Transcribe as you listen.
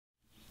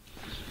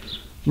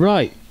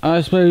Right,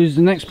 I suppose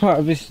the next part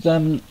of this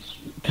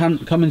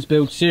Cummins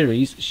build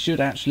series should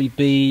actually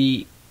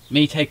be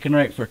me taking her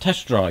out for a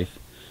test drive.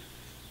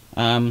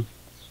 Well,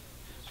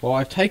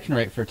 I've taken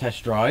her out for a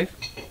test drive.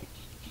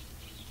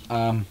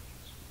 Well,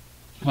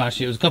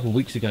 actually, it was a couple of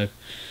weeks ago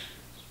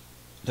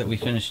that we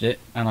finished it,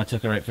 and I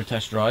took her out for a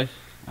test drive,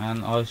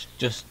 and I was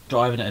just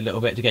driving it a little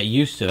bit to get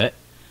used to it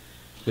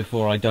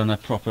before I'd done a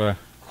proper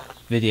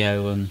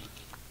video, and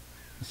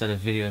instead of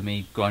videoing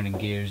me grinding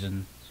gears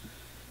and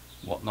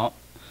whatnot.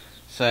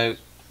 So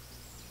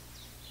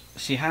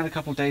she had a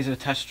couple of days of a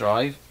test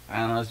drive,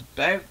 and I was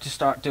about to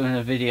start doing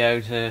a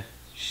video to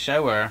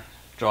show her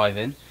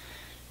driving,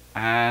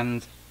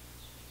 and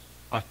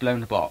I've blown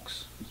the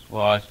box.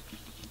 Well, I've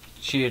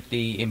sheared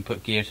the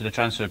input gear to the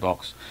transfer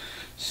box.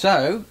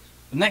 So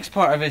the next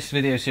part of this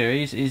video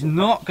series is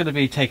not going to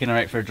be taking her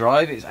out for a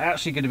drive. It's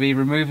actually going to be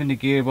removing the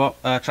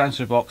gearbox,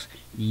 transfer box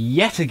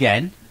yet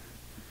again,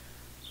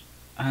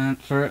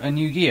 and for a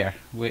new gear,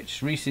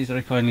 which Reese's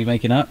are kindly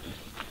making up.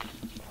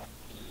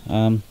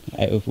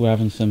 We're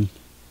having some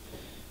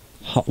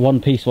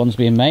one-piece ones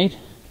being made,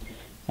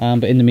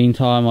 but in the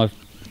meantime I've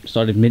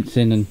started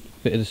mincing and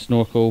fitted a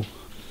snorkel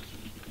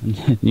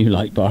and new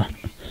light bar,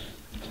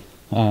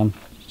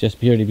 just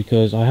purely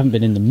because I haven't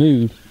been in the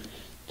mood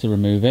to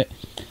remove it,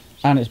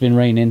 and it's been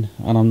raining,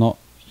 and I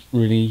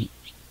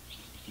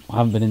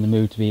haven't been in the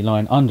mood to be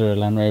lying under a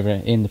Land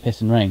Rover in the piss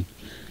and rain,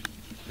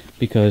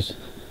 because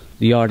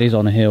the yard is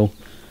on a hill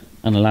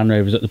and the Land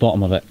Rover's at the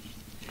bottom of it.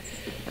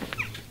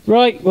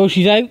 Right, well,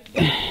 she's out.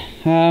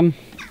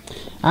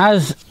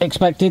 As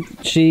expected,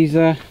 she's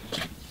is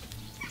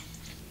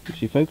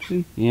she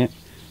focusing? Yeah.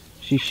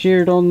 She's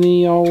sheared on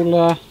the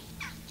old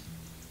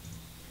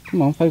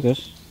come on,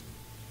 focus.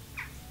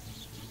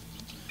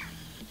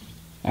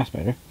 That's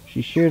better.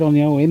 She's sheared on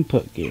the old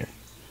input gear.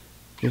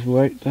 Just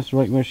right, that's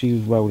right where she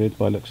was welded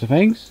by looks of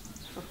things.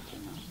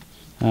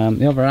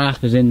 The other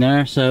half is in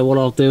there, so what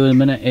I'll do in a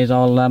minute is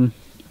I'll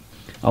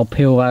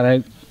peel that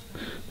out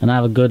and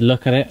have a good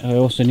look at it. I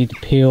also need to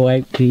peel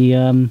out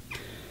the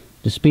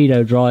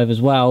speedo drive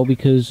as well,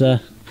 because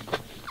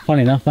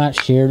funny enough,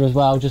 that's sheared as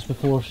well just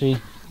before she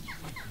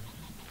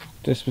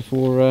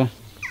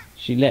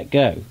let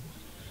go.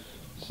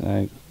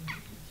 So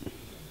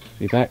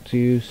be back to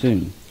you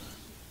soon.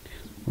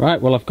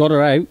 Right, well, I've got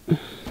her out.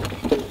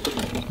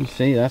 You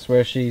see, that's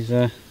where she's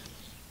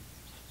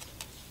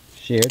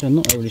sheared. I'm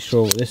not really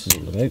sure what this is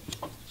all about.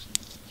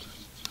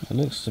 It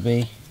looks to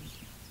be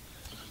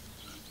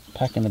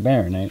packing the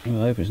bearing out.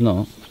 Well, I hope it's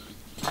not.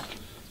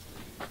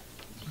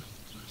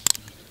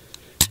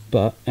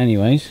 But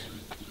anyways,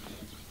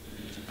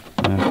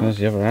 there's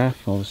the other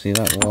half. Obviously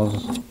that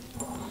was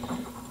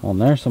on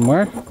there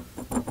somewhere.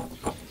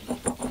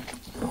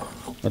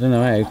 I don't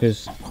know how,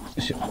 because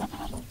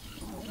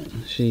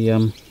she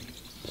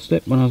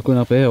slipped when I was going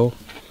up a hill.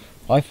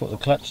 I thought the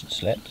clutch had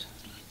slipped,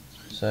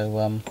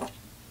 so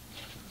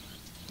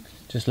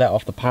just let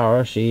off the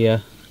power. She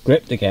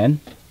gripped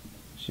again.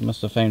 She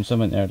must have found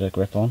something there to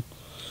grip on,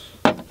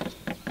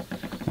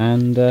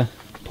 and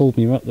pulled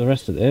me up the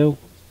rest of the hill.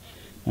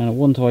 And at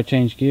one time I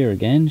changed gear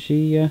again,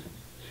 she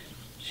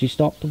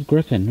stopped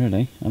gripping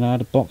really, and I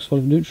had a box full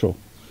of neutral.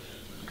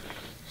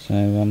 So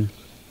I'm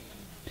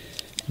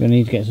gonna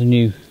need to get a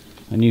new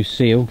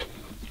seal.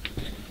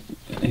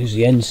 Here's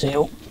the end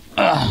seal.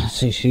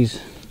 See, she's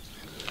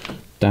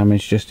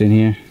damaged just in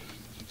here,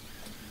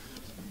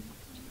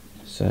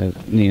 so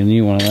need a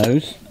new one of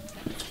those.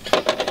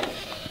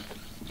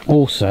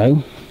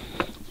 Also,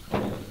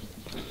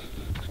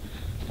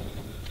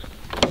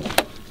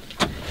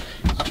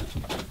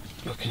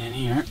 looking in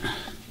here,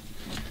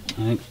 I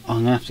think I'm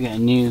gonna have to get a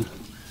new,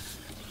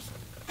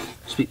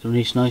 speak to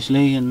Reese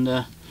nicely, and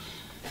get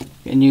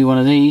a new one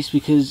of these,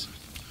 because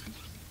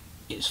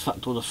it's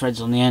fucked all the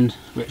threads on the end.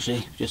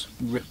 Richie just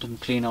ripped them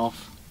clean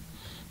off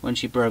when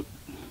she broke,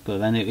 but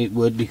then it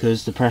would,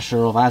 because the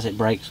pressure of as it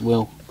breaks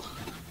will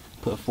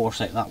put a force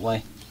out that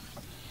way.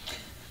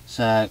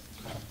 So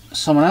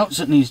someone else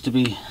that needs to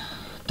be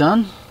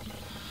done,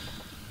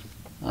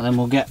 and then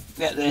we'll get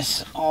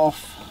this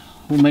off.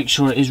 We'll make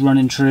sure it is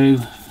running true.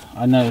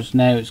 I know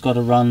now it's got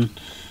to run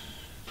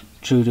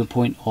true to a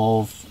point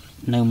of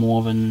no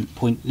more than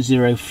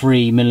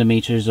 0.03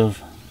 millimeters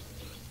of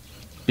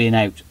being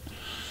out.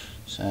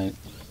 So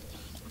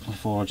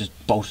before I just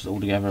bolted it all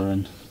together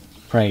and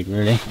prayed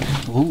really.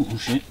 Oh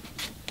shit!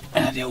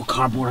 The old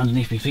cardboard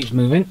underneath my feet's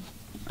moving.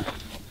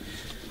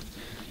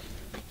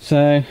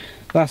 So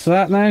that's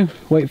that now.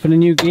 Wait for the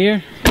new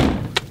gear.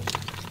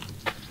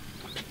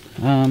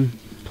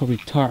 Probably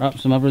tart up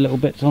some other little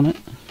bits on it,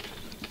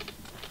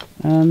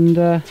 and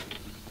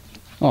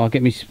oh,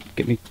 get me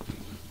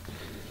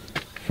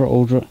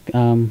throttle.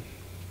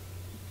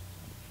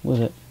 What is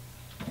it?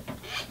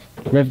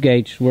 Rev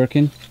gauge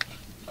working,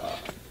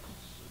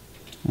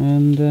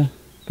 and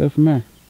go from there.